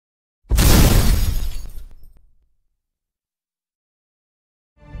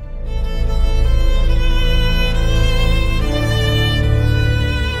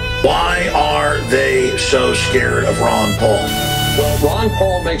so scared of Ron Paul? Well, Ron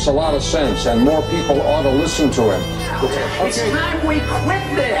Paul makes a lot of sense, and more people ought to listen to him. It's time we quit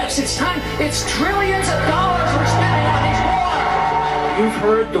this. It's time. It's trillions of dollars we're spending on these wars. You've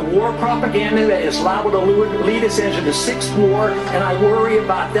heard the war propaganda that is liable to lead us into the sixth war, and I worry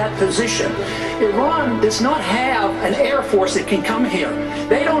about that position. Iran does not have an air force that can come here.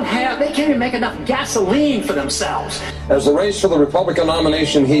 They can't even make enough gasoline for themselves. As the race for the Republican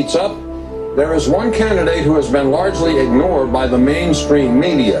nomination heats up, there is one candidate who has been largely ignored by the mainstream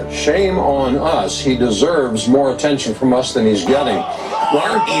media. Shame on us. He deserves more attention from us than he's getting.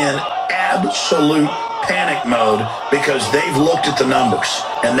 We're in absolute panic mode because they've looked at the numbers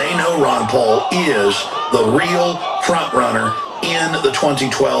and they know Ron Paul is the real front runner in the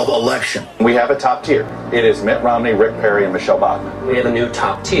 2012 election. We have a top tier. It is Mitt Romney, Rick Perry, and Michelle Bachmann. We have a new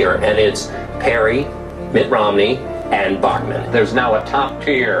top tier, and it's Perry, Mitt Romney, and Bachmann. There's now a top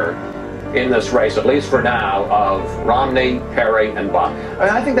tier in this race, at least for now, of Romney, Perry, and Bachmann.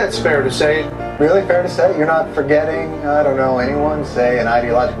 I think that's fair to say. Really fair to say? You're not forgetting, I don't know, anyone, say an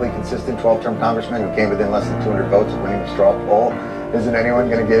ideologically consistent 12-term congressman who came within less than 200 votes of winning a straw poll? Isn't anyone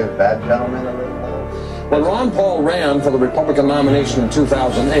going to give that gentleman a little vote? When Ron Paul ran for the Republican nomination in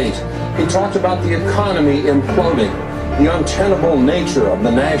 2008, he talked about the economy imploding, the untenable nature of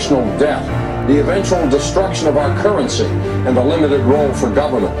the national debt, the eventual destruction of our currency, and the limited role for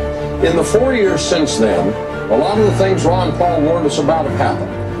government. In the 4 years since then, a lot of the things Ron Paul warned us about have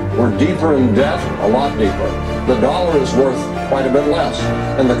happened. We're deeper in debt, a lot deeper. The dollar is worth quite a bit less,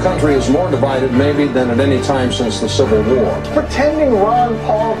 and the country is more divided maybe than at any time since the Civil War. Pretending Ron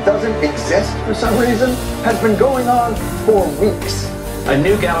Paul doesn't exist for some reason has been going on for weeks. A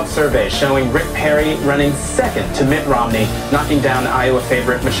new Gallup survey showing Rick Perry running second to Mitt Romney, knocking down Iowa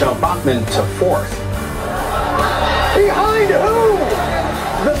favorite Michelle Bachmann to fourth. Behind who?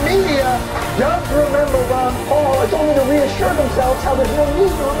 The media does remember Ron Paul. It's only to reassure themselves how there's no need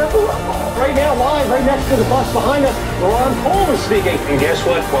to remember Ron Paul. Right now, live, right next to the bus behind us, Ron Paul is speaking. And guess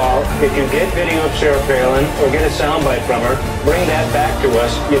what, Paul? If you get video of Sarah Palin or get a soundbite from her, bring that back to us.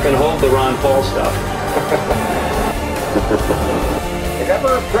 You can hold the Ron Paul stuff. If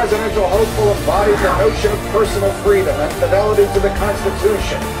ever a presidential hopeful embodies the notion of personal freedom and fidelity to the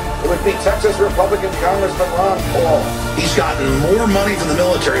Constitution, it would be Texas Republican Congressman Ron Paul. He's gotten more money from the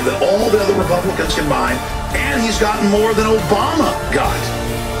military than all the other Republicans combined, and he's gotten more than Obama got.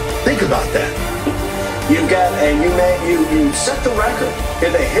 Think about that. You've got, and you set the record.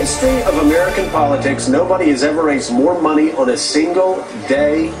 In the history of American politics, nobody has ever raised more money on a single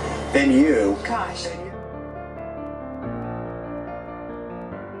day than you. Gosh.